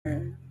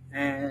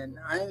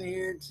I'm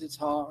here to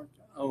talk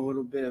a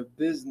little bit of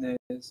business,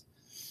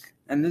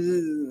 and this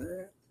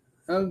is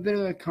a bit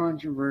of a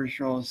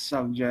controversial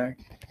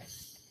subject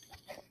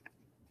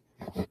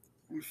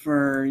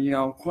for,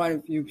 quite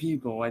a few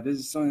people. Like, this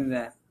is something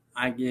that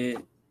I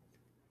get,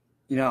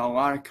 a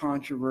lot of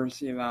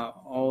controversy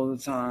about all the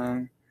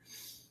time.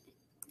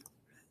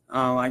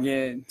 I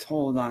get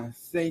told I'm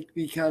fake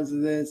because of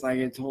this. I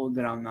get told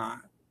that I'm not,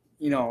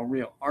 a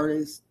real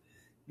artist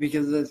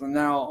because of this. And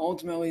then I'll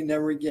ultimately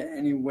never get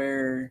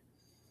anywhere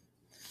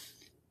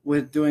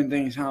with doing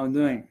things how I'm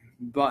doing.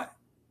 But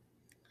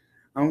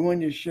I'm going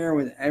to share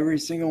with every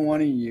single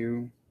one of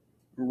you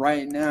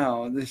right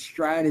now the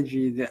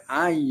strategy that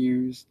I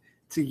use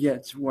to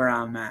get to where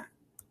I'm at.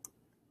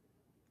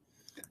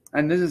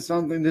 And this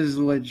is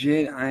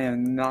legit. I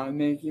am not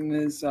making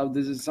this up.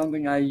 This is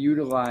something I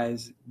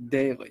utilize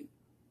daily.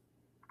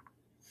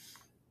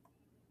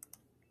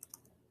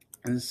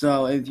 And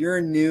so if you're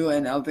a new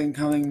and up and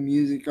coming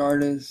music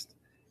artist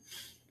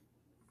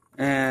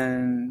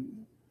and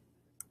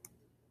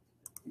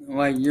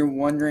like you're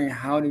wondering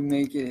how to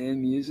make it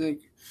in music,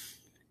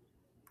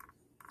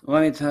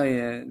 let me tell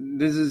you,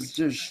 this is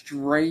just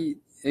straight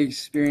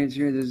experience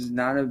here. This is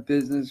not a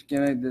business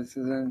gimmick. This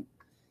isn't,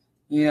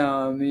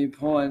 me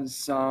pulling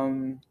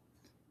some,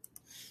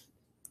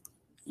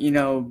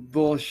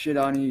 bullshit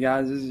on you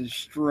guys. This is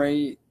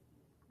straight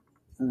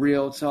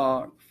real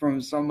talk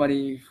from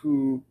somebody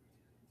who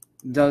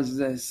does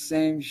the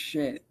same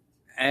shit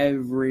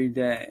every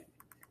day.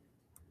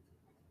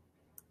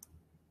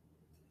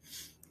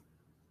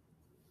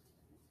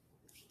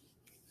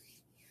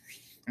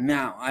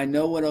 Now, I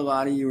know what a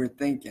lot of you are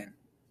thinking.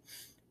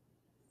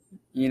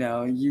 I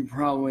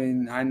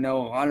know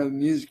a lot of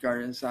music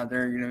artists out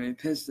there are going to be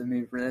pissed at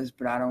me for this,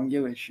 but I don't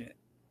give a shit.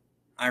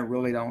 I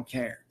really don't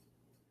care.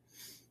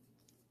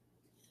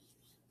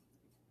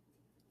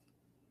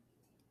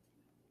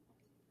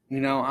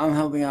 I'm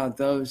helping out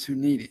those who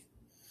need it.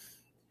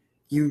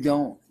 You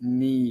don't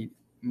need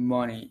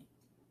money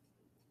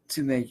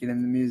to make it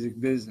in the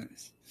music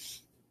business.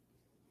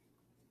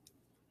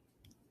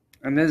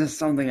 And this is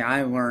something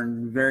I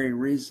learned very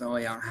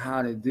recently on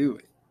how to do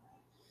it.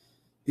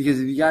 Because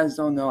if you guys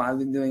don't know, I've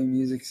been doing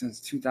music since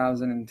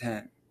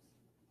 2010.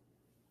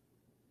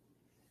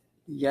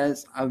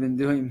 Yes, I've been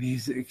doing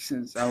music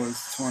since I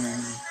was 20.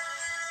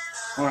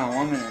 Hold on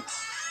 1 minute.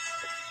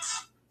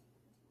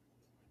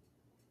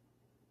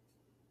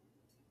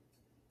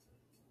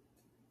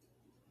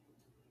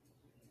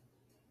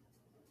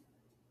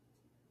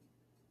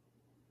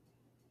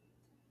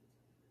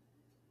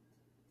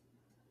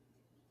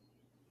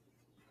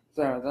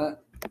 Sorry about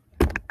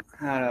that.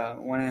 I had a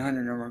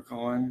 1-800 number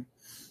calling.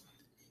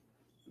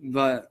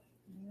 But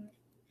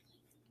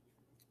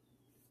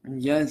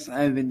yes,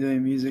 I've been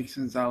doing music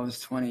since I was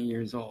 20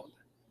 years old.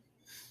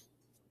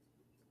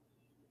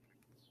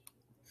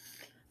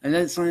 And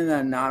that's something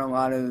that not a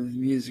lot of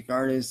music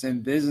artists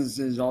and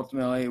businesses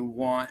ultimately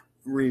want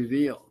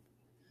revealed.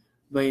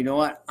 But you know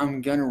what?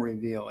 I'm going to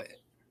reveal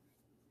it.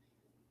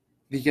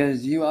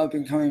 Because you up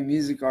and coming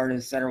music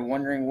artists that are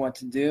wondering what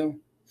to do,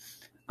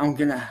 I'm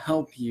going to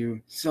help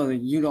you so that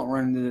you don't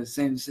run into the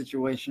same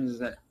situations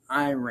that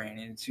I ran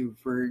into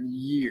for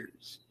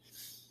years.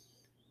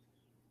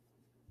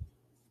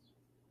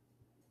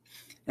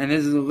 And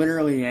this is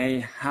literally a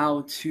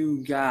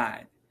how-to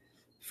guide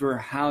for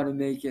how to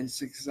make it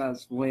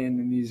successfully in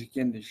the music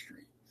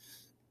industry.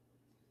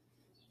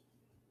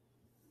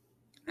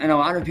 And a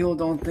lot of people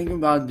don't think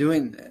about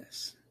doing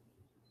this.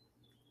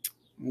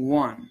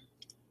 1,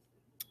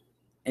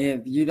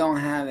 if you don't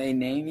have a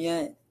name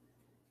yet,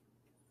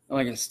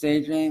 like a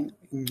stage name,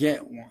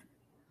 get one.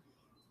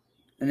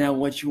 And now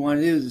what you want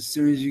to do is as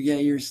soon as you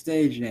get your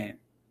stage name,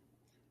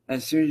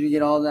 as soon as you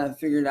get all that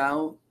figured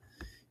out,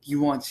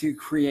 you want to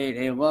create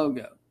a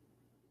logo.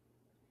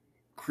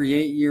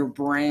 Create your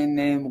brand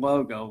name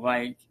logo.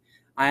 Like,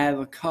 I have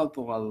a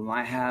couple of them.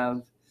 I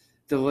have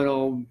the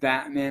little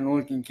Batman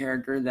looking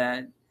character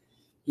that,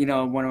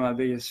 one of my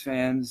biggest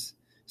fans,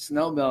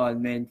 Snowbell, had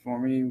made for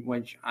me,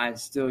 which I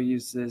still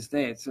use to this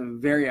day. It's a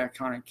very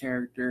iconic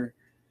character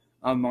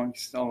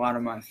amongst a lot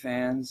of my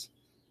fans,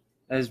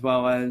 as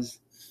well as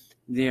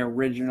the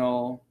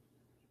original,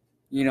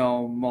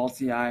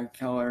 multi-eye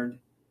colored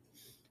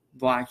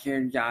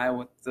black-haired guy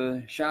with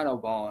the shadow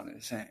ball in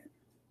his hand.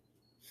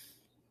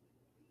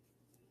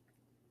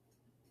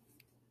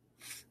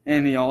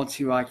 And the all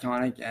too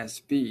iconic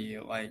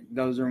SB. Like,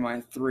 those are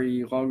my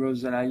 3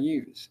 logos that I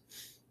use.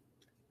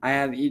 I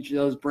have each of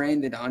those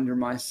branded under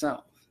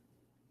myself.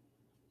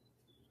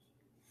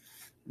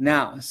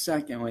 Now,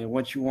 secondly,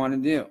 what you want to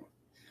do,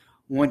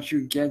 once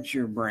you get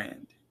your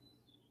brand,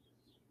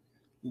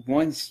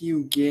 once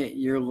you get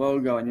your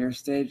logo and your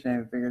stage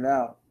name figured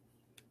out,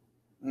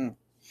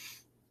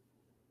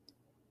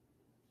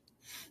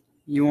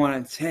 you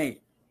want to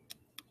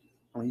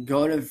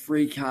go to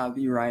free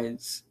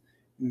copyrights,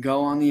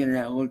 go on the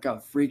internet, look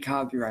up free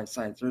copyright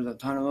sites. There's a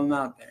ton of them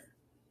out there.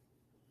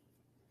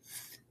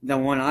 The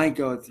one I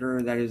go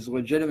through that is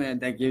legitimate,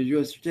 that gives you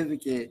a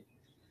certificate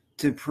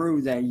to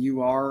prove that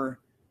you are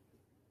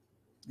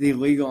the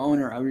legal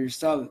owner of your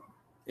stuff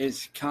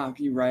is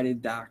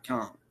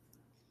copyrighted.com.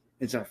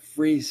 It's a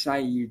free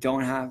site. You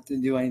don't have to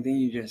do anything.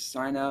 You just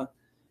sign up,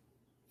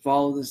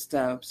 follow the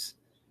steps,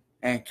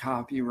 and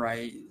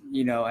copyright,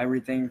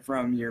 everything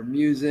from your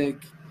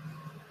music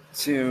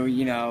to,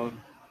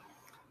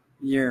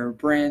 your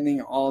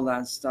branding, all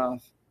that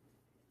stuff.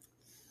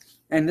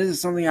 And this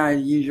is something I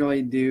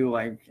usually do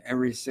like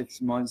every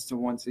 6 months to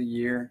once a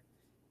year,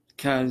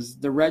 because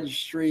the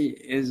registry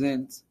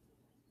isn't,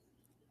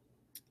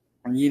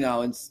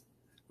 it's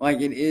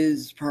like it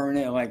is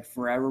permanent, like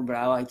forever, but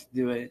I like to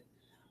do it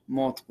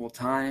multiple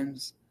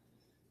times,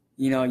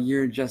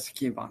 year, just to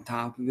keep on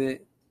top of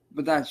it.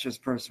 But that's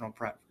just personal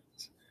preference.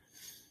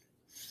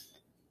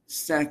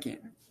 Second,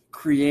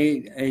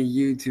 create a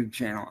YouTube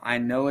channel. I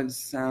know it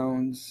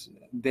sounds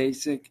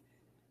basic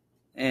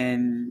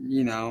and,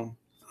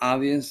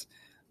 obvious,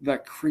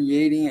 but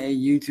creating a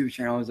YouTube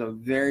channel is a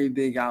very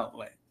big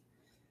outlet.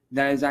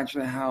 That is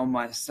actually how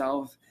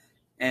myself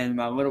and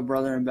my little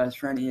brother and best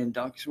friend Ian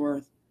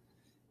Ducksworth,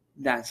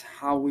 that's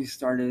how we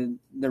started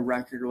the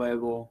record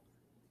label,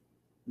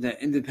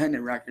 the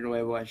independent record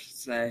label, I should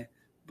say,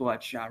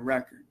 Bloodshot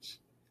Records.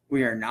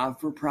 We are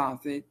not for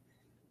profit.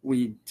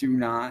 We do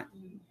not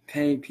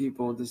pay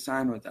people to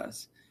sign with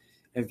us.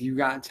 If you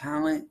got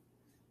talent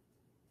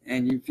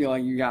and you feel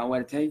like you got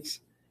what it takes,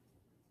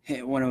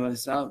 hit one of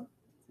us up.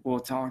 We'll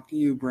talk to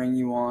you, bring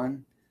you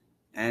on,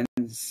 and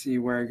see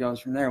where it goes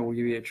from there. We'll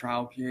give you a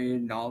trial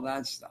period and all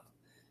that stuff.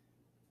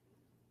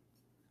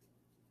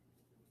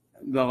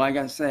 But like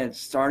I said,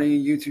 starting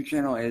a YouTube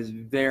channel is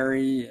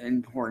very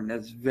important.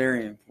 That's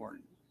very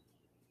important.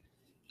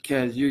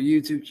 Because your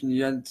YouTube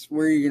channel, that's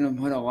where you're going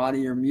to put a lot of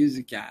your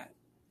music at,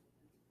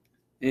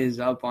 is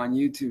up on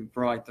YouTube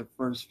for like the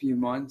first few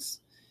months.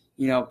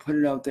 Put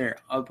it out there.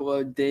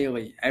 Upload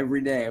daily,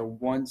 every day,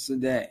 once a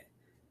day.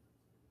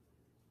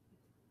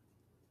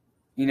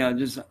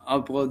 Just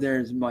upload there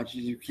as much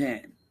as you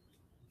can.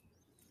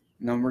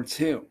 Number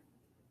 2,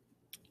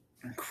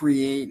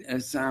 create a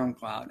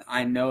SoundCloud.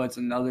 I know it's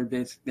another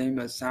basic thing,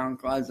 but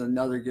SoundCloud is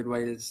another good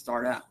way to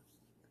start out.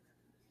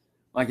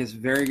 Like, it's a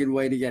very good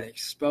way to get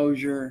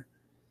exposure.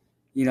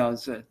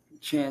 It's a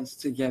chance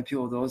to get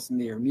people to listen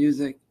to your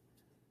music.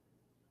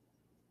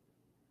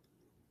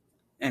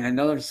 And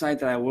another site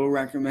that I will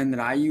recommend that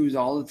I use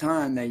all the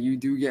time that you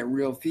do get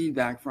real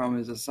feedback from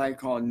is a site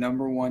called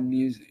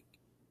 01Music.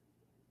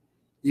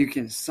 You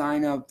can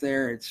sign up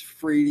there. It's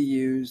free to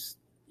use,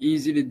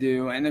 easy to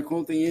do. And the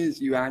cool thing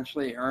is you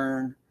actually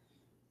earn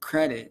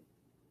credit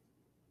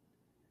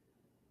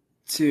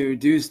to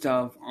do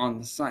stuff on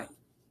the site.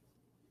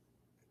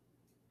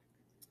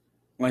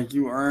 Like,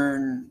 you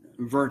earn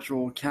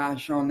virtual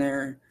cash on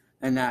there,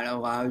 and that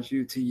allows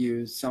you to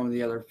use some of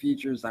the other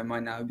features that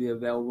might not be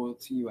available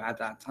to you at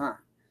that time.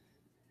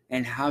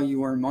 And how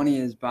you earn money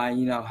is by,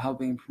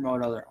 helping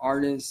promote other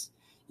artists.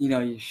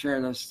 You share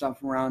their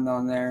stuff around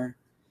on there,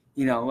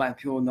 let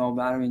people know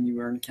about them, and you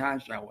earn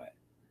cash that way.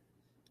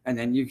 And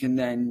then you can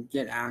then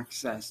get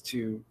access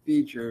to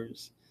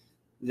features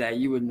that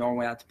you would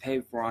normally have to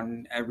pay for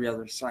on every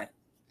other site.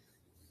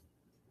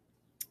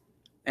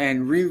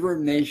 And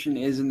Reverb Nation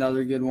is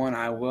another good one.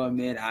 I will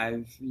admit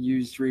I've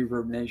used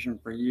Reverb Nation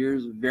for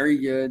years. Very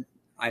good.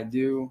 I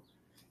do,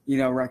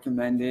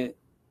 recommend it.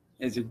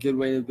 It's a good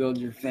way to build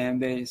your fan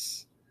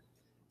base.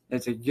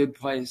 It's a good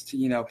place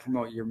to,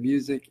 promote your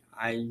music.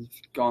 I've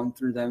gone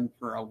through them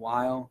for a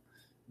while,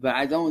 but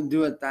I don't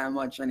do it that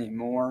much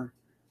anymore,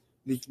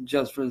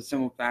 just for the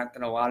simple fact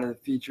that a lot of the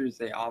features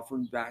they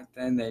offered back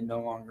then, they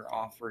no longer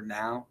offer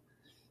now.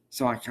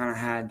 So I kind of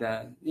had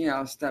to,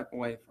 step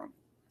away from it.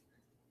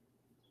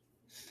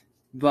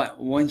 But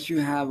once you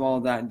have all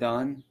that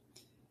done,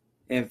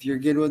 if you're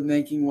good with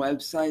making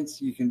websites,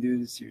 you can do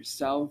this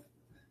yourself.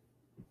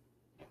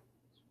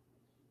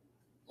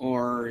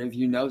 Or if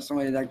you know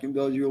somebody that can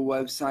build you a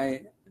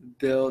website,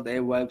 build a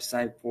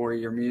website for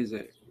your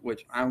music,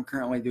 which I'm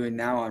currently doing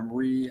now. I'm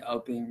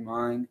re-upping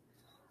mine.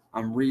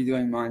 I'm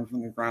redoing mine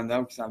from the ground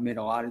up because I've made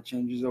a lot of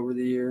changes over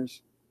the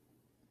years.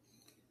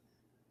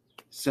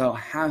 So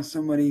have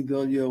somebody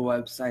build you a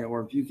website,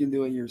 or if you can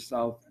do it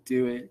yourself,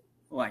 do it.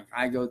 Like,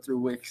 I go through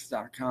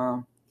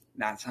Wix.com.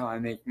 That's how I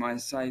make my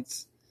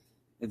sites.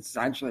 It's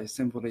actually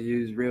simple to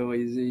use, real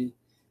easy.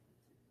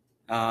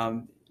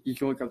 You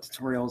can look up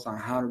tutorials on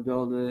how to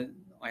build it,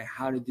 like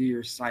how to do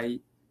your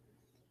site,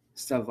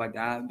 stuff like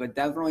that. But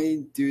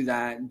definitely do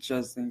that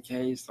just in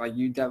case. Like,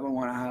 you definitely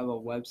want to have a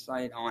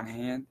website on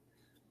hand.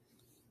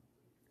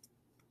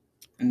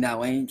 And that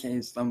way, in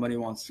case somebody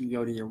wants to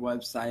go to your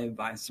website,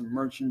 buy some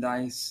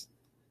merchandise,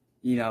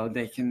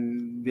 they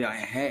can be like,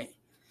 hey,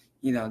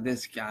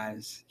 this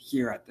guy's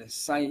here at this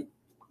site.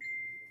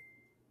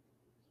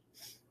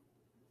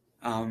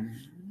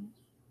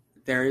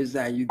 There is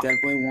that. You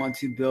definitely want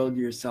to build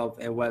yourself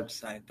a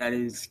website. That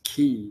is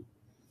key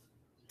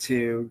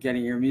to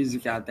getting your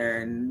music out there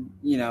and,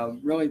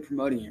 really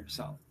promoting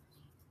yourself.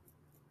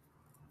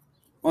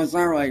 Well, it's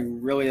not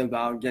really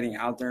about getting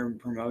out there and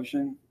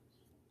promotion.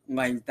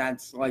 Like,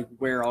 that's like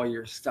where all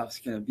your stuff's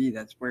going to be.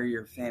 That's where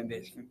your fan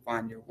base can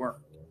find your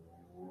work.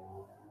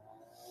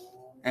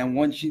 And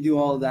once you do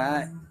all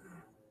that,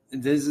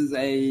 this is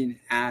an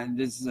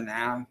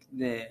app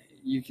that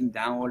you can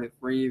download it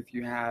free if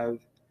you have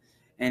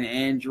an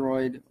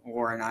Android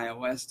or an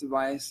iOS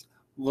device.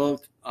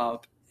 Look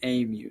up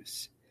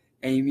Amuse.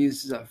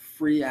 Amuse is a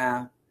free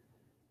app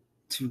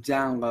to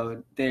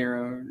download.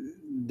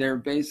 They're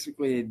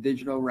basically a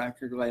digital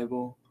record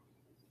label.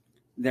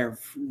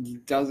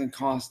 It doesn't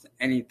cost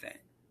anything.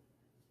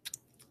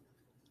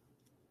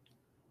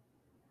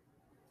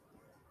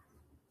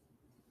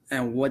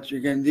 And what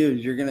you're gonna do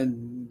is you're gonna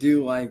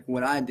do like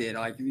what I did.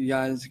 Like you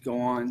guys go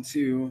on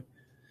to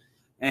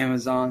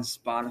Amazon,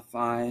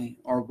 Spotify,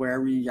 or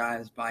wherever you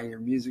guys buy your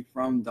music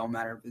from. Don't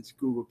matter if it's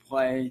Google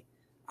Play,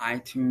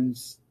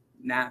 iTunes,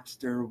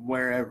 Napster,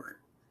 wherever.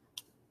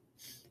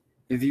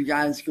 If you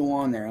guys go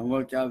on there and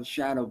look up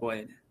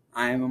Shadowblade,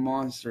 I Am a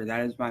Monster,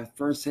 that is my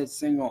first hit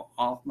single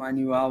off my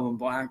new album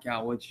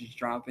Blackout, which is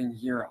dropping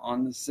here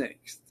on the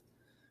 6th.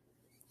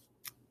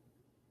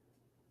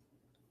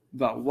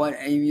 But what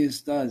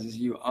Amuse does is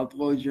you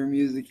upload your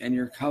music and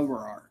your cover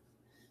art.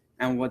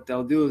 And what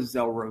they'll do is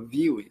they'll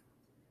review it.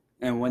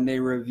 And when they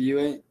review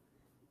it,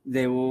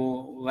 they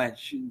will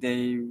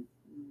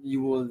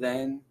you will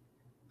then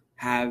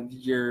have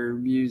your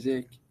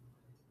music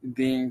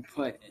being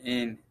put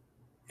in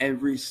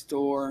every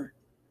store,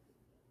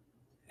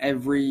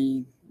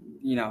 every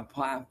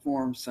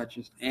platform such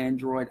as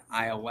Android,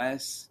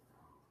 iOS.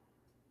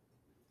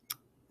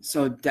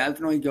 So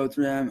definitely go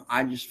through them.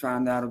 I just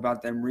found out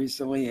about them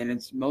recently, and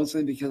it's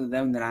mostly because of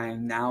them that I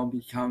am now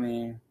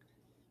becoming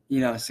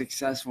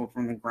successful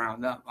from the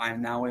ground up. I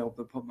am now able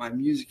to put my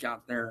music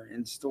out there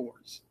in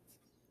stores.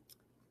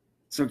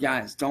 So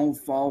guys, don't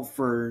fall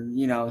for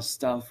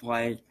stuff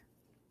like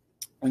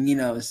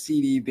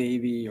CD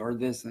Baby or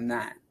this and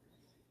that.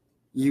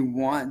 You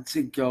want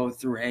to go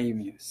through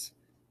Amuse.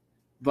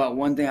 But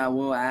one thing I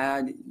will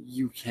add,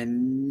 you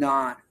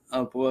cannot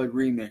upload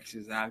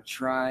remixes. I've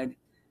tried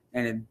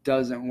and it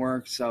doesn't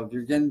work. So if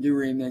you're going to do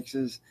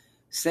remixes,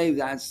 save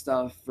that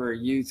stuff for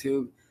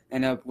YouTube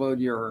and upload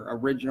your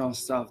original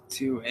stuff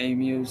to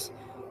Amuse.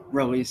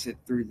 Release it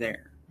through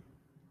there.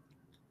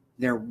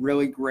 They're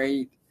really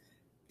great.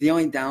 The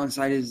only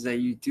downside is that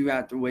you do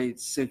have to wait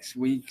 6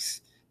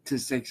 weeks to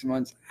 6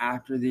 months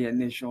after the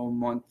initial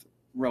month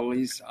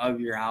release of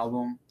your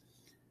album.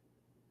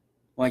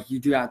 Like, you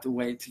do have to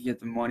wait to get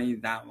the money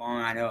that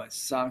long. I know it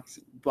sucks,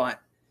 but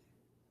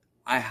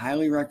I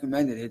highly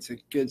recommend it. It's a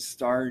good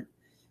start.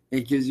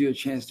 It gives you a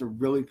chance to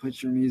really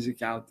put your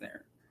music out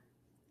there.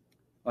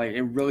 Like,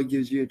 it really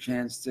gives you a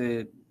chance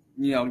to,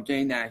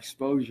 gain that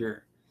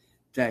exposure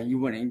that you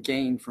wouldn't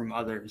gain from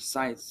other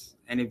sites.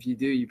 And if you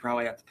do, you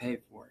probably have to pay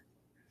for it.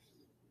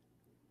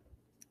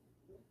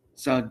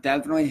 So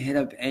definitely hit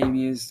up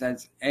Amuse.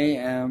 That's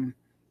AMUSE.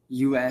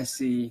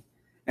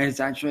 And it's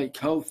actually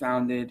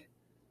co-founded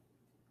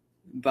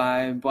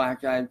by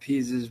Black Eyed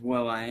Peas'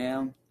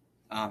 will.i.am.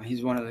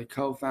 He's one of the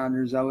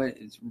co-founders of it.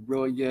 It's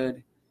really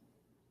good.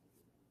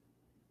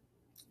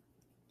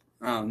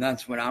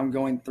 That's what I'm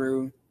going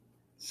through.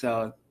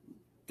 So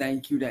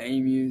thank you to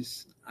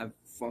Amuse. I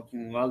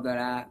fucking love that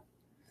app.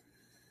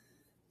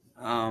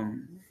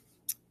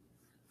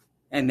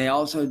 And they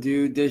also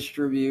do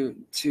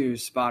distribute to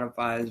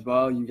Spotify as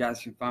well. You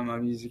guys can find my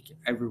music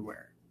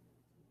everywhere.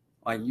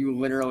 Like, you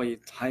literally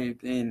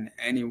type in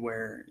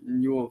anywhere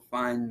and you will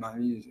find my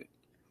music.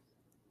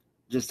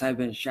 Just type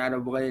in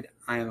Shadowblade,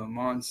 I Am a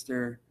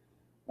Monster,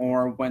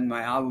 or when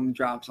my album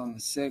drops on the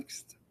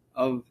 6th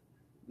of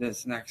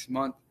this next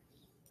month,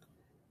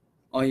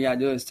 all you gotta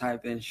do is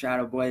type in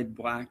Shadowblade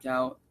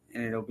Blackout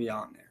and it'll be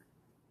on there.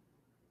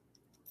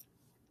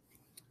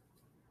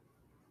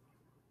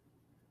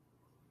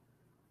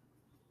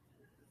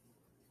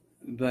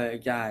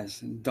 But guys,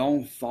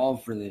 don't fall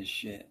for this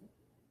shit.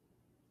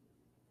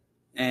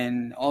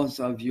 And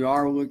also, if you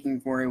are looking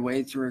for a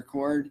way to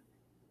record,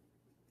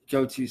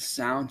 go to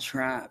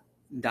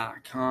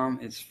soundtrap.com.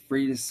 It's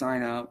free to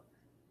sign up.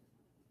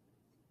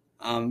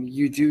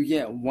 You do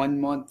get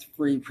 1 month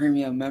free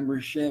premium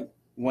membership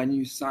when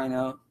you sign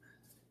up.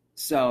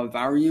 So if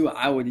I were you,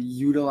 I would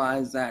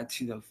utilize that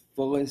to the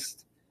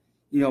fullest.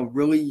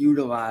 Really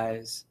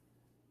utilize,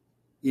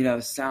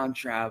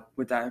 Soundtrap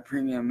with that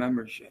premium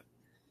membership.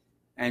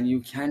 And you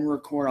can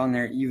record on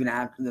there even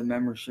after the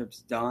membership's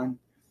done.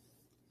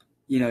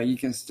 You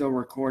can still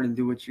record and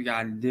do what you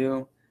got to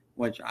do,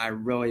 which I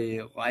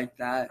really like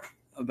that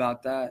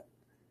about that.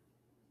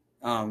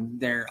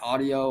 Their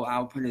audio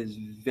output is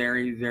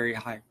very, very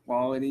high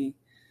quality.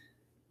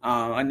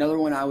 Another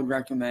one I would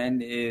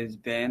recommend is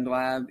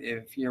BandLab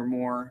if you're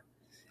more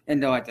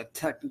into like the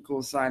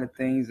technical side of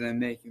things and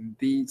making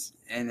beats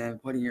and then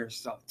putting your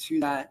stuff to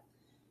that.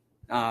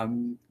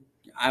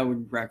 I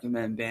would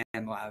recommend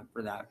BandLab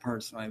for that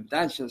personally, but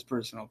that's just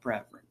personal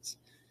preference.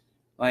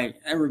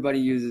 Like, everybody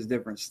uses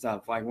different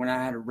stuff. Like, when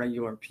I had a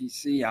regular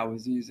PC, I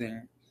was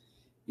using,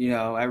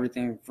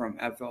 everything from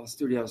FL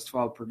Studio's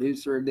 12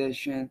 Producer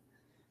Edition.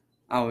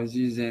 I was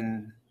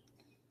using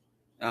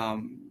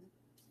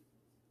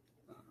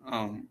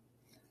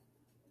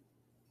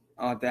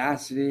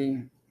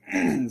Audacity.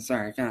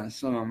 Sorry, I kind of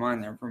slowed my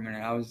mind there for a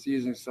minute. I was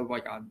using stuff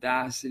like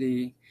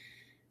Audacity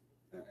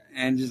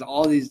and just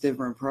all these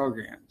different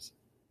programs.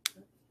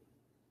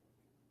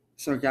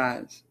 So,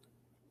 guys,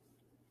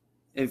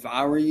 if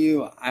I were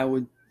you, I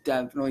would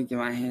definitely get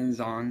my hands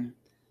on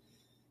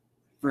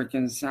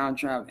freaking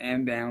Soundtrap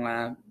and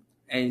BandLab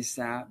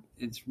ASAP.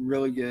 It's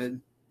really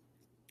good.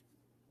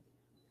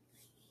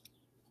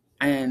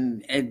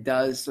 And it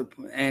does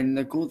support, and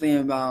the cool thing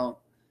about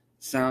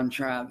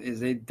Soundtrap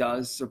is it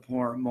does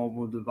support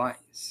mobile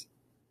device.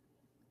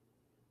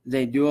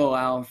 They do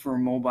allow for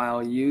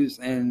mobile use,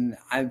 and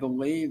I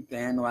believe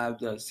BandLab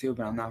does too,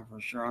 but I'm not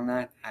for sure on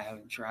that. I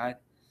haven't tried.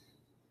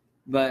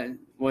 But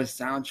with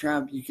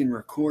Soundtrap, you can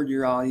record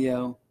your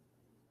audio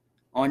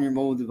on your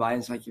mobile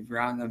device, like if you're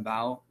out and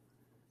about.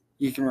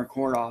 You can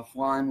record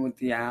offline with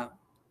the app.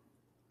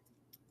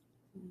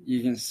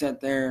 You can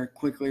sit there,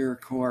 quickly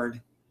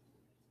record,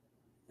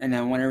 and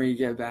then whenever you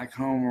get back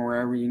home or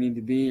wherever you need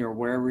to be or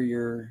wherever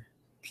your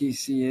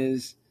PC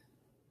is,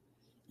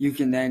 you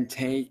can then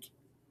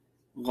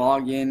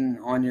log in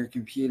on your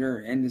computer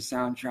into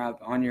Soundtrap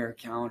on your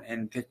account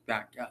and pick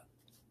back up.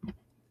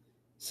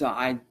 So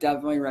I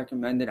definitely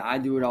recommend it. I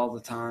do it all the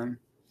time.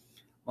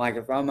 Like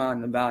if I'm out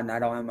and about and I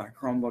don't have my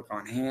Chromebook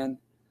on hand,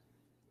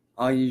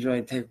 I'll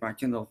usually take my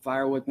Kindle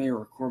Fire with me,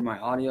 record my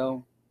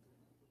audio,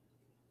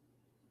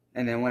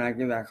 and then when I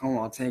get back home,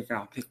 I'll take it and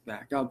I'll pick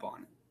back up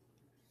on it.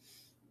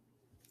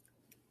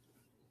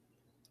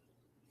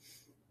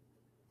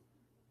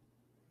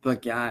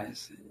 But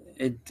guys,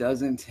 it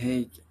doesn't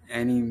take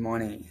any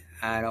money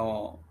at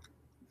all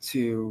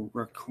to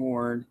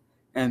record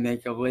and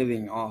make a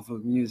living off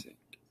of music.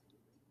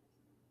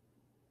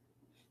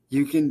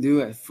 You can do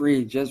it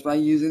free just by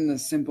using the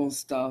simple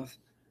stuff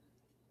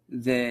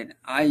that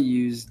I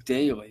use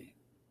daily.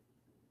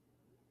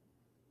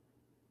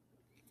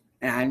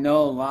 And I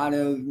know a lot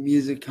of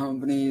music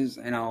companies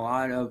and a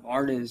lot of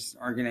artists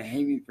are going to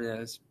hate me for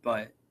this,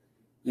 but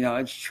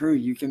it's true.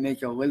 You can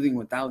make a living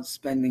without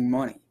spending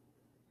money.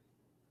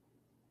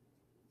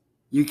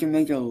 You can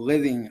make a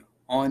living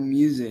on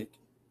music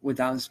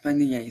without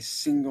spending a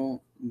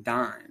single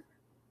dime.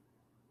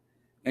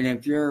 And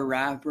if you're a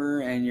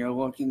rapper and you're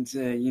looking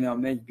to,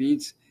 make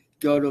beats,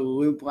 go to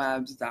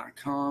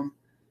looplabs.com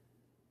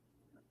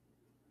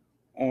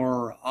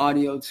or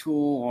Audio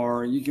Tool,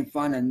 or you can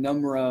find a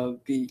number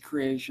of beat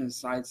creation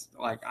sites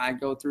like I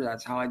go through.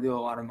 That's how I do a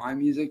lot of my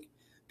music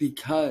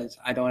because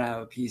I don't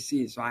have a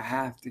PC, so I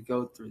have to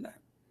go through them.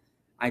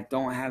 I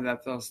don't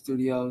have FL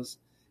Studios.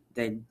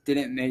 They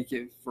didn't make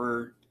it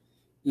for,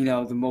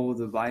 the mobile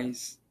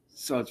device,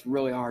 so it's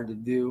really hard to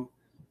do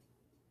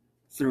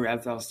through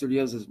FL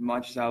Studios as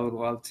much as I would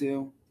love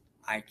to.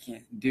 I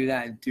can't do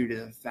that due to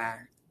the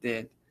fact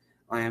that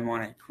I am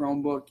on a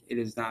Chromebook. It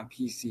is not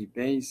PC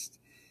based.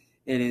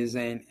 It is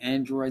an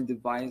Android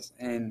device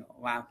and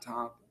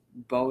laptop,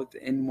 both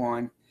in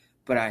one,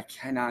 but I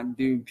cannot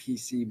do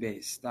PC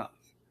based stuff.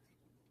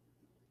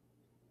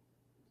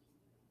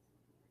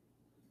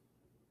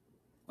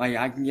 Like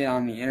I can get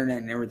on the internet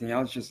and everything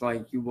else just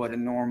like you would a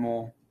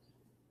normal,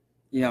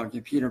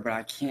 computer, but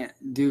I can't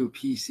do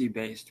PC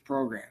based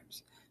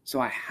programs. So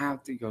I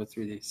have to go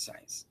through these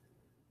sites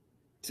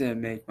to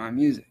make my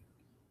music.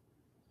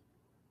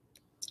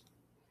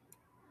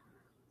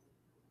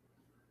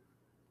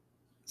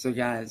 So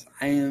guys,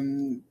 I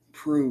am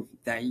proof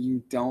that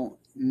you don't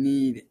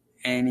need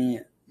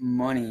any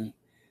money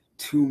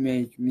to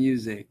make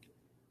music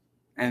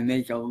and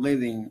make a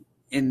living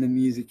in the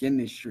music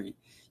industry.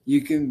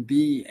 You can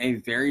be a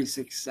very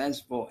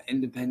successful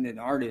independent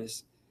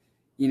artist,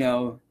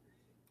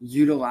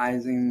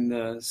 utilizing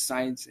the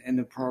sites and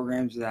the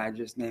programs that I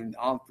just named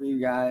off for you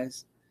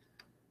guys.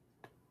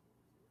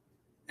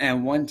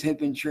 And one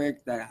tip and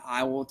trick that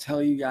I will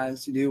tell you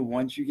guys to do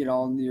once you get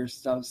all your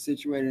stuff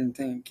situated and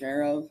taken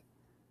care of,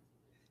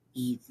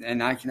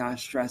 and I cannot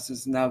stress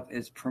this enough,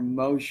 is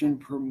promotion.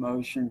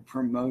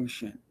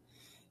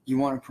 You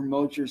want to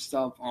promote your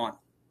stuff on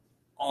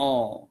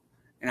all,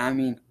 and I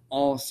mean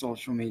all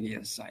social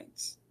media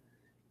sites.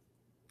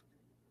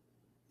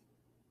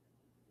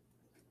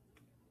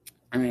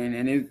 I mean,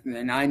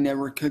 and I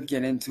never could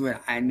get into it.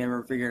 I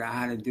never figured out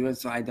how to do it,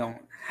 so I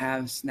don't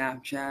have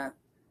Snapchat.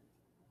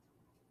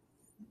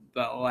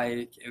 But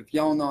like, if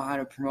y'all know how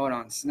to promote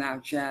on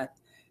Snapchat,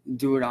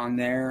 do it on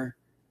there.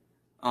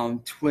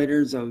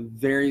 Twitter's a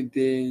very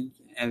big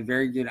and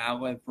very good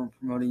outlet for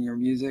promoting your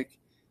music.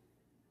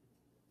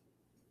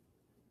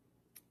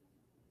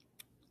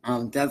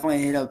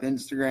 Definitely hit up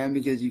Instagram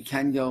because you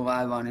can go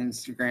live on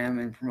Instagram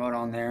and promote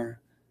on there.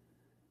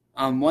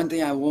 One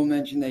thing I will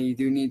mention that you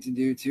do need to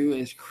do too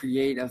is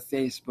create a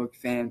Facebook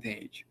fan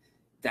page.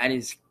 That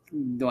is,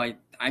 like,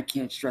 I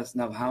can't stress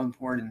enough how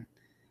important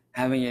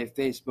having a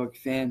Facebook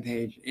fan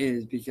page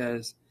is,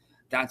 because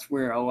that's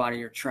where a lot of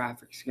your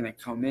traffic is going to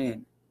come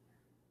in,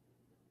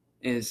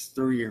 is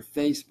through your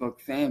Facebook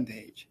fan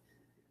page.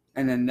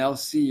 And then they'll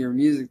see your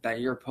music that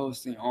you're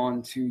posting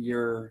onto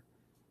your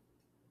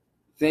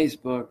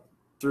Facebook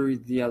through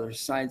the other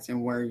sites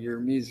and where your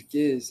music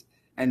is,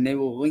 and they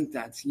will link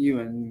that to you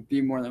and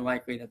be more than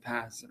likely to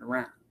pass it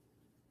around.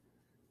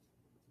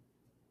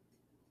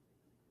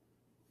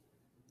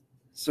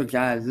 So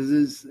guys, this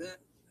is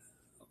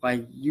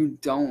like, you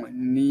don't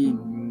need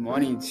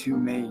money to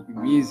make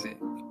music.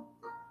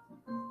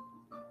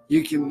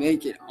 You can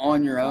make it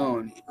on your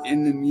own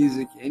in the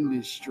music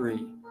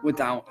industry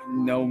without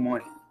no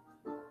money.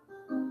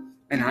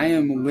 And I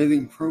am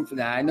living proof of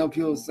that. I know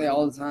people say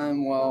all the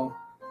time, well,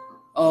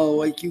 oh,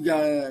 like, you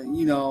gotta,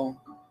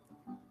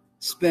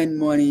 spend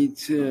money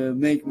to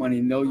make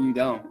money. No, you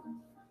don't.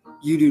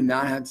 You do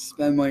not have to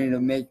spend money to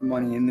make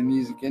money in the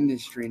music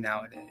industry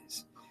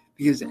nowadays,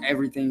 because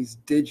everything's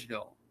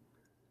digital.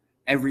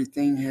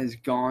 Everything has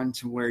gone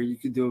to where you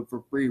could do it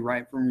for free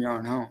right from your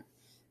own home.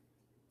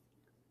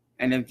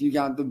 And if you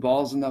got the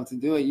balls enough to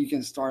do it, you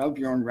can start up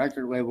your own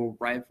record label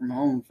right from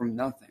home from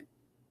nothing.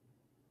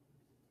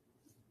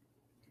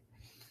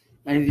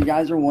 And if you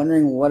guys are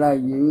wondering what I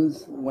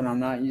use when I'm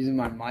not using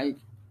my mic,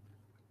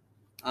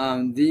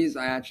 these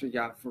I actually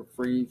got for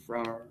free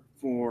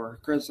for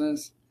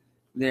Christmas.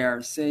 They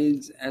are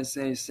Sage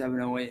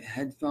SA708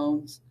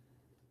 headphones.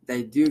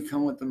 They do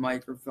come with the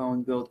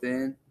microphone built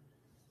in,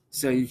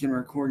 so you can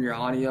record your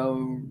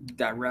audio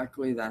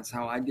directly. That's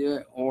how I do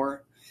it.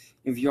 Or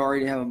if you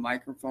already have a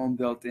microphone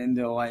built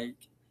into like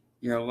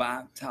your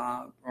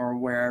laptop or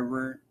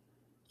wherever,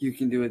 you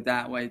can do it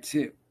that way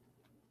too.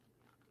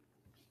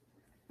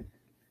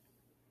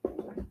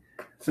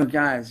 So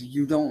guys,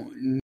 you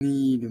don't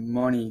need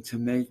money to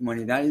make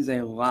money. That is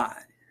a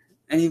lie.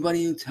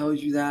 Anybody who tells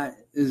you that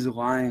is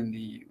lying to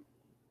you.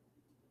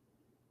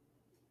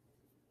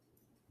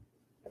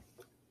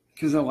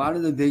 Because a lot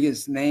of the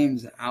biggest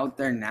names out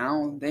there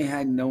now, they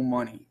had no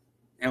money.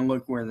 And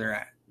look where they're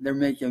at. They're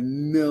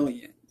making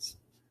millions.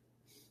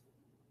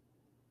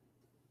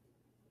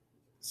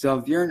 So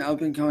if you're an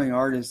up-and-coming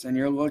artist and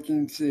you're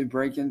looking to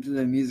break into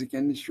the music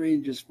industry,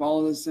 just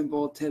follow the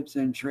simple tips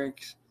and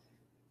tricks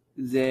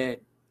that,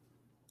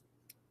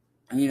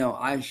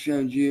 I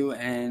showed you,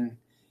 and,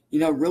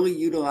 really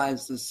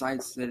utilize the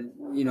sites that,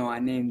 I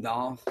named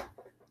off.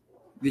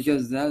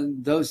 Because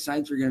those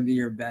sites are going to be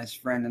your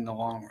best friend in the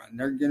long run.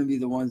 They're going to be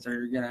the ones that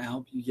are going to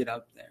help you get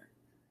up there.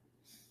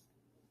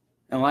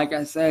 And like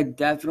I said,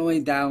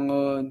 definitely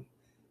download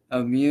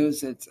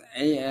Amuse. It's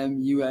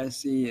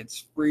AMUSE.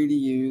 It's free to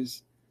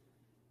use.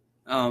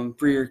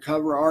 For your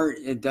cover art,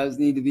 it does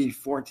need to be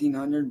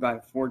 1400 by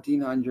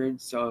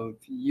 1400. So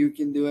if you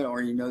can do it,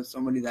 or you know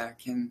somebody that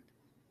can,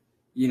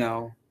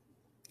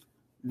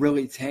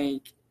 really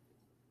take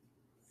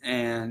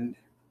and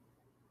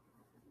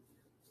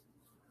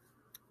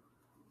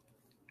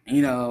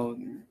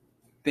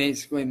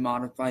basically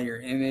modify your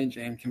image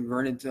and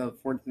convert it to a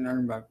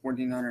 1400 by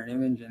 1400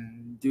 image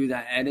and do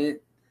that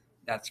edit,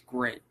 that's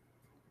great.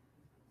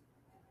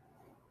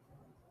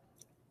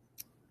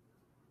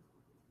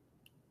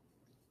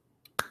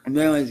 And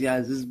anyways,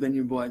 guys, this has been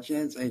your boy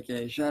Chance,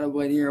 aka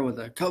Shadowblade, here with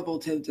a couple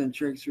tips and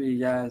tricks for you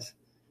guys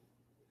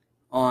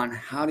on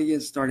how to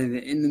get started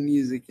in the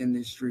music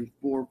industry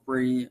for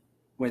free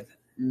with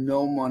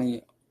no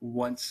money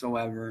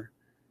whatsoever.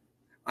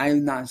 I have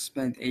not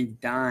spent a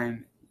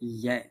dime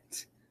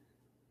yet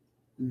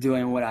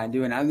doing what I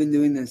do, and I've been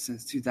doing this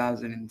since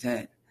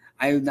 2010.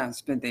 I have not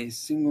spent a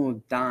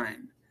single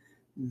dime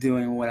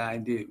doing what I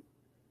do.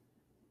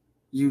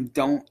 You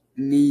don't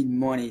need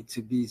money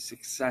to be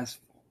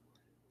successful.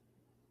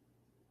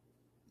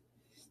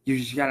 You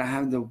just gotta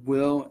have the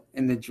will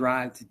and the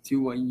drive to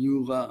do what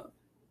you love.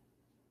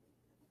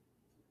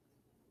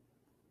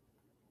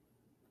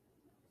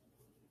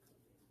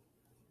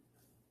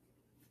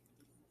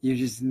 You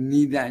just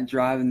need that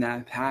drive and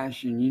that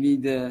passion. You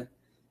need to,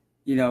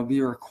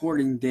 be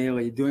recording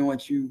daily, doing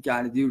what you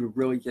got to do to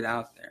really get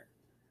out there.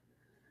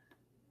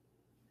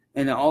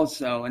 And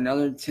also,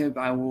 another tip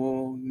I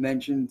will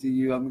mention to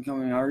you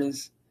up-and-coming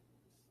artists,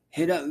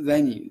 hit up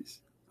venues.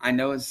 I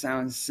know it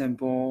sounds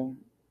simple,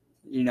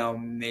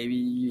 maybe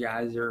you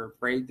guys are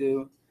afraid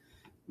to,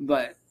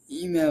 but,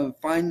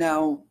 find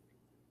out,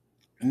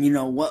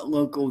 what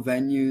local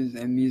venues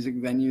and music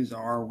venues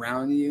are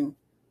around you,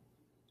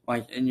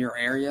 like in your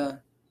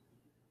area,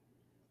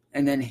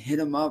 and then hit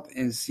them up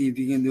and see if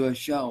you can do a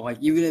show. Like,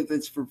 even if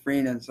it's for free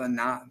and it's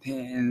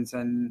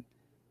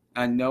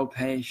a no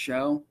pay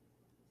show,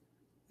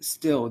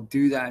 still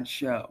do that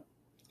show.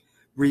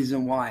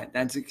 Reason why?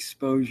 That's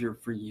exposure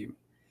for you.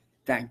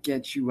 That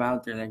gets you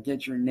out there. That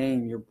gets your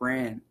name, your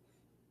brand.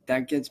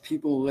 That gets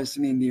people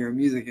listening to your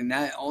music, and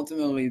that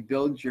ultimately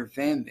builds your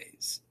fan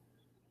base.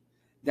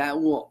 That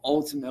will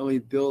ultimately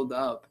build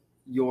up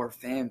your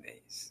fan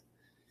base.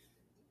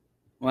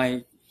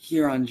 Like,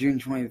 here on June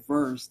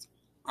 21st,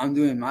 I'm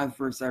doing my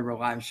first ever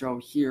live show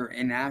here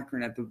in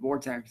Akron at the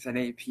Vortex at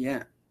 8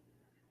 p.m.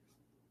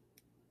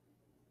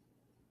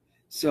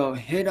 So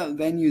hit up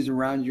venues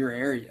around your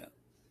area.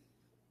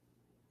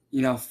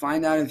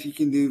 Find out if you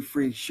can do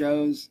free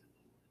shows.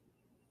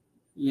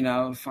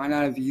 Find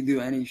out if you can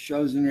do any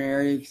shows in your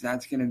area, because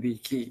that's going to be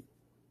key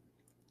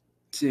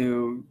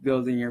to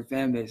building your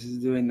fan base, is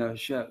doing those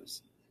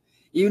shows.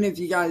 Even if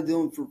you got to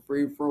do them for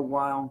free for a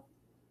while,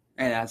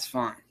 hey, that's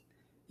fine.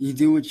 You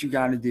do what you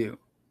got to do.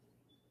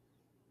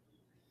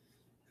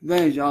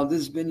 Thanks, y'all. This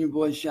has been your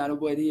boy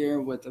Shadowblade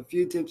here with a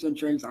few tips and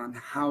tricks on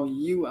how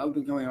you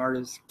up-and-coming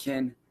artists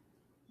can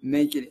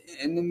make it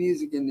in the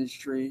music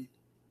industry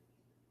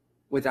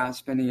without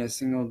spending a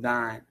single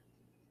dime,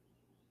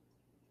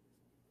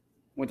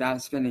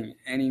 without spending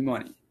any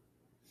money.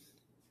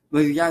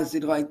 But if you guys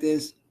did like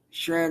this,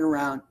 share it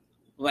around.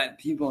 Let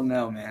people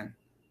know, man.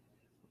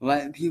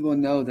 Let people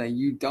know that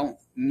you don't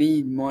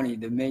need money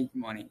to make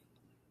money.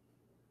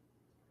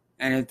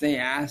 And if they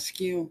ask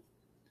you,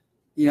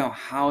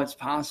 how it's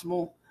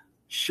possible,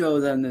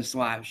 show them this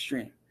live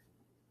stream.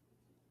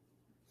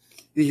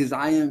 Because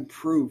I am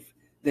proof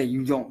that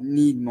you don't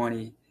need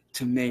money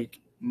to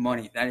make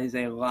money. That is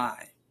a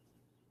lie.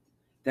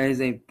 That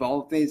is a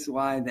bald-faced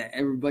lie that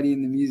everybody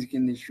in the music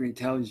industry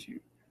tells you.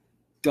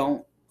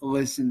 Don't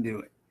listen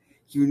to it.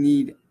 You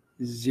need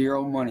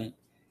zero money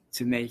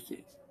to make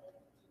it.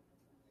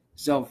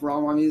 So for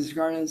all my music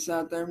artists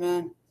out there,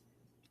 man,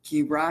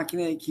 keep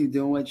rocking it. Keep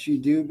doing what you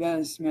do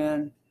best,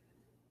 man.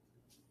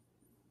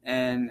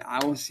 And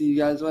I will see you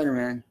guys later,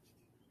 man.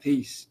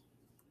 Peace.